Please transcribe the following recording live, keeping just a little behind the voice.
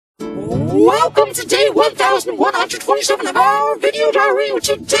Welcome to day 1127 of our video diary, which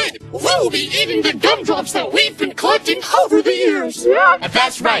today we'll be eating the gumdrops that we've been collecting over the years. Yeah,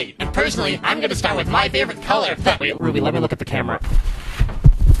 that's right. And personally, I'm going to start with my favorite color. Wait, Ruby, let me look at the camera.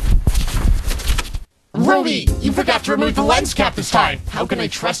 Ruby, you forgot to remove the lens cap this time. How can I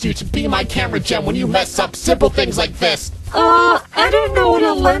trust you to be my camera gem when you mess up simple things like this? I don't know what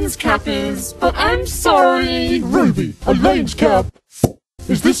a lens cap is, but I'm sorry. Ruby, a lens cap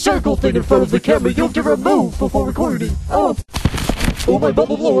is this circle thing in front of the camera you have to remove before recording. Oh, my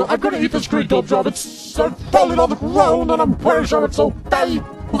bubble blower, I'm gonna eat this green gumdrop. It's falling on the ground and I'm pretty sure it's so fatty.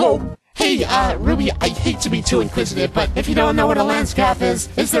 Hey, Ruby, I hate to be too inquisitive, but if you don't know what a lens cap is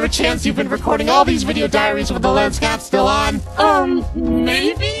there a chance you've been recording all these video diaries with the lens cap still on?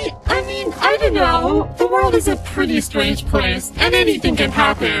 Maybe? I mean, I don't know. The world is a pretty strange place, and anything can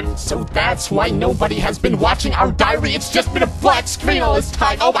happen. So that's why nobody has been watching our diary. It's just been a black screen all this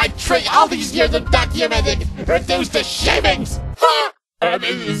time. Oh, my tree, all these years of documenting reduced to shavings. Ha!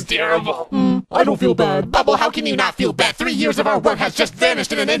 This is terrible. I don't feel bad. Bubble, how can you not feel bad? 3 years of our work has just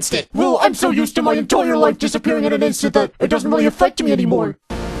vanished in an instant. Well, I'm so used to my entire life disappearing in an instant that it doesn't really affect me anymore.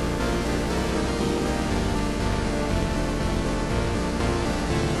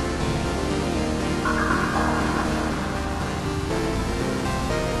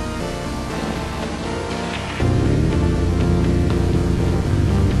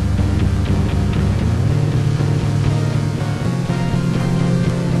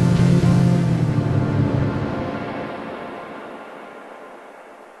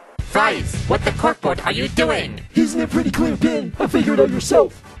 Fries, what the corkboard are you doing? Isn't it pretty clear, Pin? I figured it out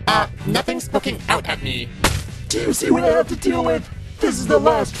yourself. Nothing's poking out at me. Do you see what I have to deal with? This is the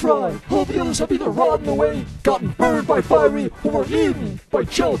last try. All the others have either rotted away, gotten burned by fiery, or were eaten by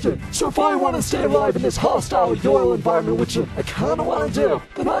gelatin. So if I want to stay alive in this hostile oil environment, which I kinda want to do,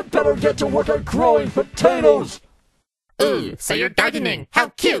 then I'd better get to work on growing potatoes. Ooh, so you're gardening. How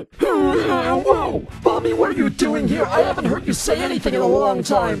cute! Whoa! Bobby, what are you doing here? I haven't heard you say anything in a long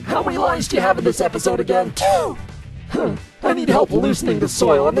time. How many lines do you have in this episode again? 2! I need help loosening the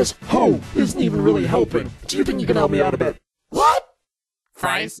soil, and this hoe isn't even really helping. Do you think you can help me out a bit? What?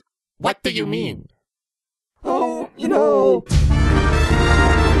 Fries, what do you mean? Oh, you know...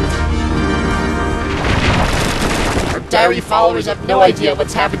 Diary followers have no idea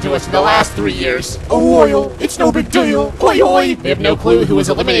what's happened to us in the last 3 years. Oil, it's no big deal. Oi, oi. They have no clue who was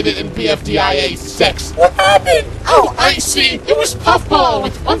eliminated in PFDIA 6. What happened? Oh, I see. It was Puffball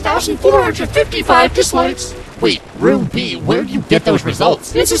with 1,455 dislikes. Wait, Ruby, where do you get those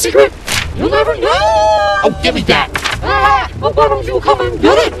results? It's a secret. You'll never know. Oh, give me that. Well, why don't you come and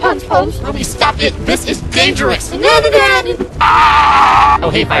get it, Punch Punch? Ruby, stop it. This is dangerous. Ah! Oh,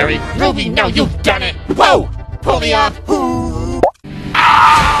 hey, Fiery. Ruby, no, you've done it. Whoa! Pull me up! Oh,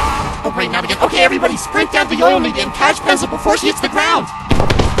 great, not again. Okay, everybody, sprint down the oil lead and catch Pencil before she hits the ground!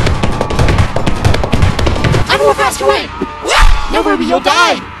 I'm a little faster away! No, Ruby, you'll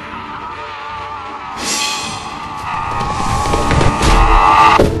die!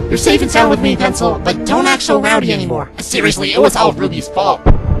 You're safe and sound with me, Pencil, but don't act so rowdy anymore. Seriously, it was all Ruby's fault.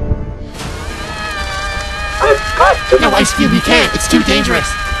 No, Ice Cube, you can't. It's too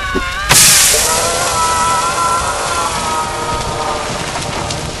dangerous.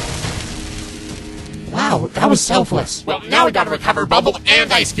 Wow, that was selfless. Well, now we gotta recover Bubble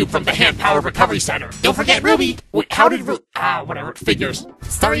and Ice Cube from the Hand Power Recovery Center. Don't forget Ruby! Wait, how did whatever, figures.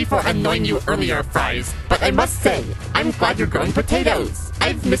 Sorry for annoying you earlier, Fries, but I must say, I'm glad you're growing potatoes.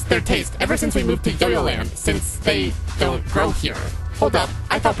 I've missed their taste ever since we moved to Yo-Yo Land, since they don't grow here. Hold up,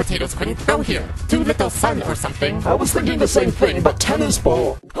 I thought potatoes couldn't grow here. Too little sun or something. I was thinking the same thing, but tennis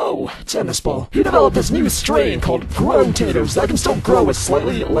ball. Oh, tennis ball. He developed this new strain called grow-taters that can still grow with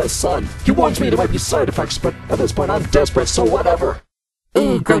slightly less sun. He warns me there might be side effects, but at this point I'm desperate, so whatever.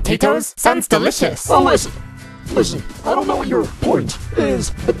 Ooh, grow-taters? Sounds delicious. Oh, listen, I don't know what your point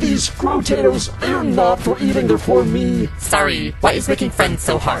is, but these grow-taters, they're not for eating, they're for me. Sorry, why is making friends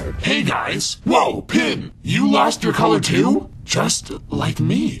so hard? Hey guys! Whoa, Pin! You lost your color too? Just like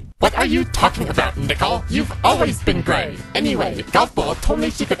me. What are you talking about, Nickel? You've always been gray. Anyway, Golf Ball told me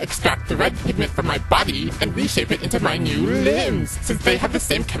she could extract the red pigment from my body and reshape it into my new limbs, since they have the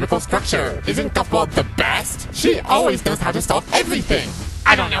same chemical structure. Isn't Golf Ball the best? She always knows how to solve everything.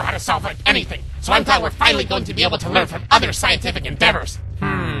 I don't know how to solve like anything, so I'm glad we're finally going to be able to learn from other scientific endeavors.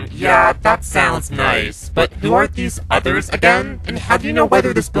 Yeah, that sounds nice. But who are these others again? And how do you know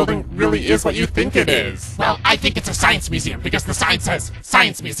whether this building really is what you think it is? Well, I think it's a science museum because the sign says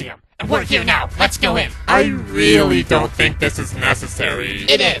Science Museum. And we're here now. Let's go in. I really don't think this is necessary.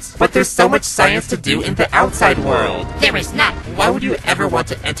 It is. But there's so much science to do in the outside world. There is not. Why would you ever want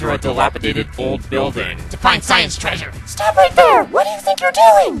to enter a dilapidated old building? To find science treasure. Stop right there! What do you think you're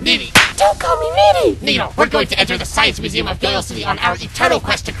doing? Needy. Don't call me Needy! Needle, we're going to enter the Science Museum of Yoyle City on our eternal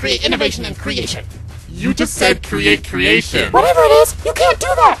quest to create innovation and creation. You just said create creation. Whatever it is, you can't do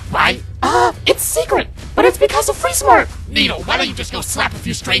that! Why? It's secret, but it's because of Free Smart. Needle, why don't you just go slap a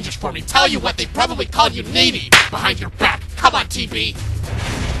few strangers for me? Tell you what, they probably called you Needy behind your back. Come on, TB.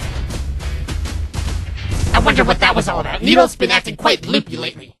 I wonder what that was all about. Needle's been acting quite loopy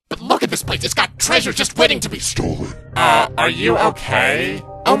lately. But look at this place. It's got treasure just waiting to be stolen. Are you okay?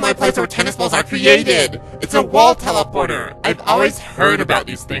 Oh, my place where tennis balls are created! It's a wall teleporter! I've always heard about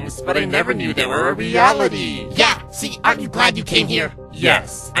these things, but I never knew they were a reality! Yeah, see, aren't you glad you came here?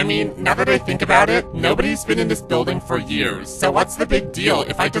 Yes. I mean, now that I think about it, nobody's been in this building for years, so what's the big deal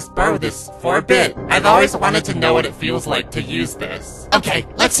if I just borrow this for a bit? I've always wanted to know what it feels like to use this. Okay,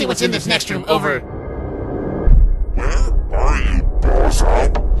 let's see what's in this next room over. Where are you, boss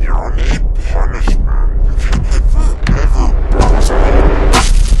up? You're in punishment. You can never, boss up.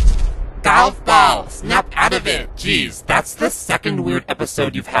 Golf ball! Snap out of it! Jeez, that's the second weird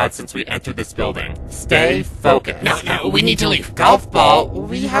episode you've had since we entered this building. Stay focused. No, we need to leave. Golf ball?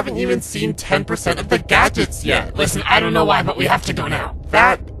 We haven't even seen 10% of the gadgets yet. Listen, I don't know why, but we have to go now.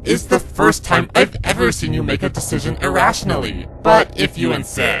 That is the first time I've ever seen you make a decision irrationally. But if you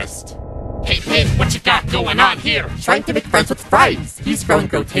insist. Hey, Pin, what you got going on here? Trying to make friends with Fries. He's growing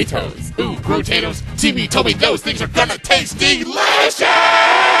potatoes. Ooh, potatoes. TV told me those things are gonna taste delicious!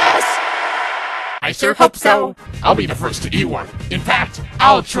 I sure hope so. I'll be the first to eat one. In fact,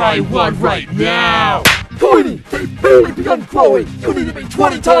 I'll try one right now. Coiny, they've barely begun growing. You need to be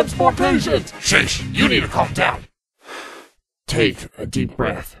 20 times more patient. Shish, you need to calm down. Take a deep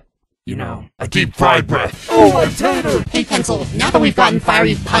breath. You know, A deep fried breath. Oh, my tater! Hey, Pencil, now that we've gotten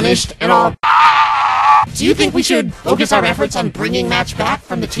Fiery punished and all, do you think we should focus our efforts on bringing Match back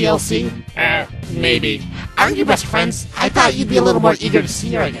from the TLC? maybe. Aren't you best friends? I thought you'd be a little more eager to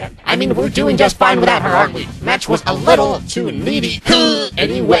see her again. I mean, we're doing just fine without her, aren't we? Match was a little too needy.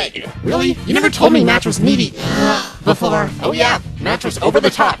 Anyway, really? You never told me Match was needy before. Oh yeah, Match was over the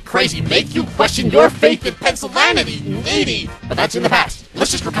top, crazy, make you question your faith in Pencilanity. Needy. But that's in the past.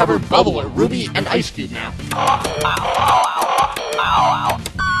 Let's just recover Bubble or Ruby and Ice Cube now.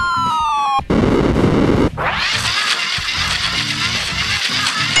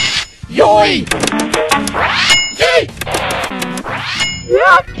 Yoy! Yay!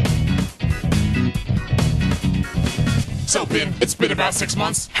 So, Pin, it's been about 6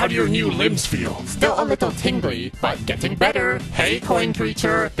 months. How do your new limbs feel? Still a little tingly, but getting better. Hey, coin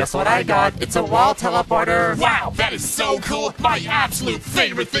creature, guess what I got? It's a wall teleporter. Wow, that is so cool! My absolute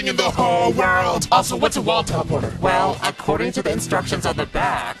favorite thing in the whole world! Also, what's a wall teleporter? Well, according to the instructions on the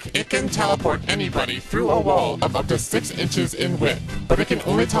back, it can teleport anybody through a wall of up to 6 inches in width. But it can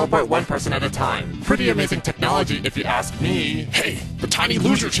only teleport one person at a time. Pretty amazing technology, if you ask me. Hey, the tiny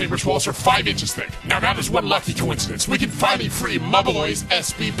loser chamber's walls are 5 inches thick. Now that is one lucky coincidence. We can finally free Mubbleoy's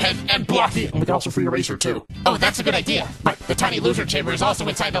SB Pen and Blocky, and we can also free Eraser too. Oh, that's a good idea. But the tiny loser chamber is also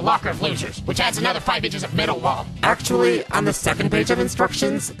inside the locker of losers, which adds another 5 inches of metal wall. Actually, on the second page of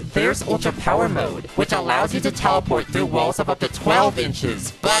instructions, there's Ultra Power Mode, which allows you to teleport through walls of up to 12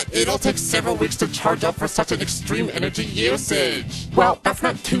 inches. But it'll take several weeks to charge up for such an extreme energy usage. Well, that's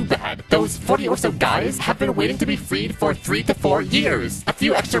not too bad. Those 40 or so guys have been waiting to be freed for 3 to 4 years. A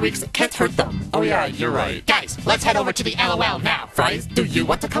few extra weeks can't hurt them. Oh yeah, you're right. Guys, let's head over to the LOL now. Fries, do you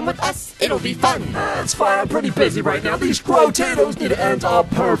want to come with us? It'll be fun. It's fine, I'm pretty busy right now. These potatoes need to end up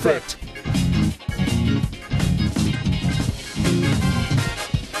perfect.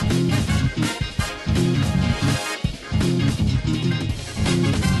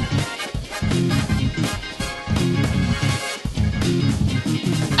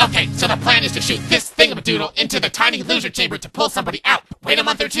 Okay, so the plan is to shoot this thingamadoodle into the tiny loser chamber to pull somebody out. Wait a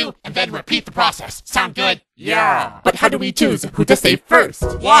month or two, and then repeat the process. Sound good? Yeah, but how do we choose who to save first?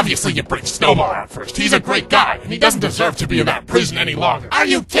 Well, obviously you bring Snowball out first. He's a great guy, and he doesn't deserve to be in that prison any longer. Are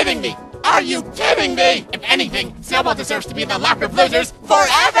you kidding me? Are you kidding me? If anything, Snowball deserves to be in the locker of losers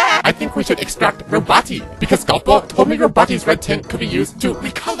forever! I think we should extract Robati, because Golfball told me Robati's red tint could be used to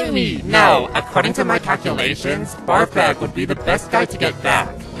recolor me. No, according to my calculations, Barfbag would be the best guy to get back.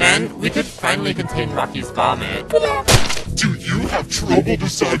 Then, we could finally contain Rocky's vomit. Do you have trouble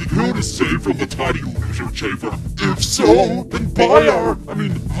deciding who to save from the tiny loser chamber? If so, then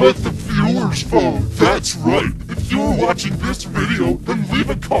let the viewers vote. That's right. If you're watching this video, then leave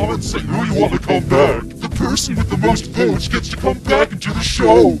a comment saying who you want to come back. The person with the most votes gets to come back into the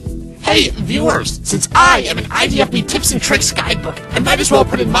show. Hey, viewers, since I am an IDFB tips and tricks guidebook, I might as well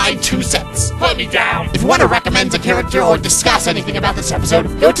put in my 2 cents. Let me down. If you want to recommend a character or discuss anything about this episode,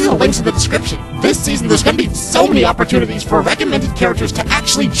 go to the links in the description. This season, there's going to be so many opportunities for recommended characters to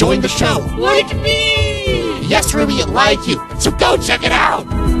actually join the show. Like me! Yes, Ruby, like you. So go check it out!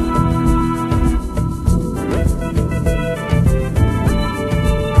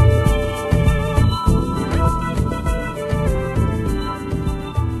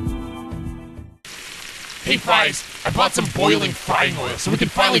 Hey Fries, I bought some boiling frying oil so we can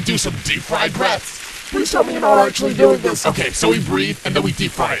finally do some deep-fried breaths. Please tell me you're not actually doing this. Okay, so we breathe and then we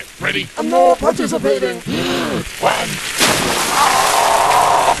deep-fry it. Ready? I'm not participating. 1,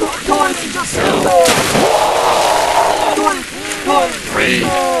 Going to just sit there. 3,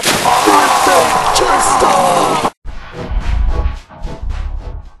 Just stop.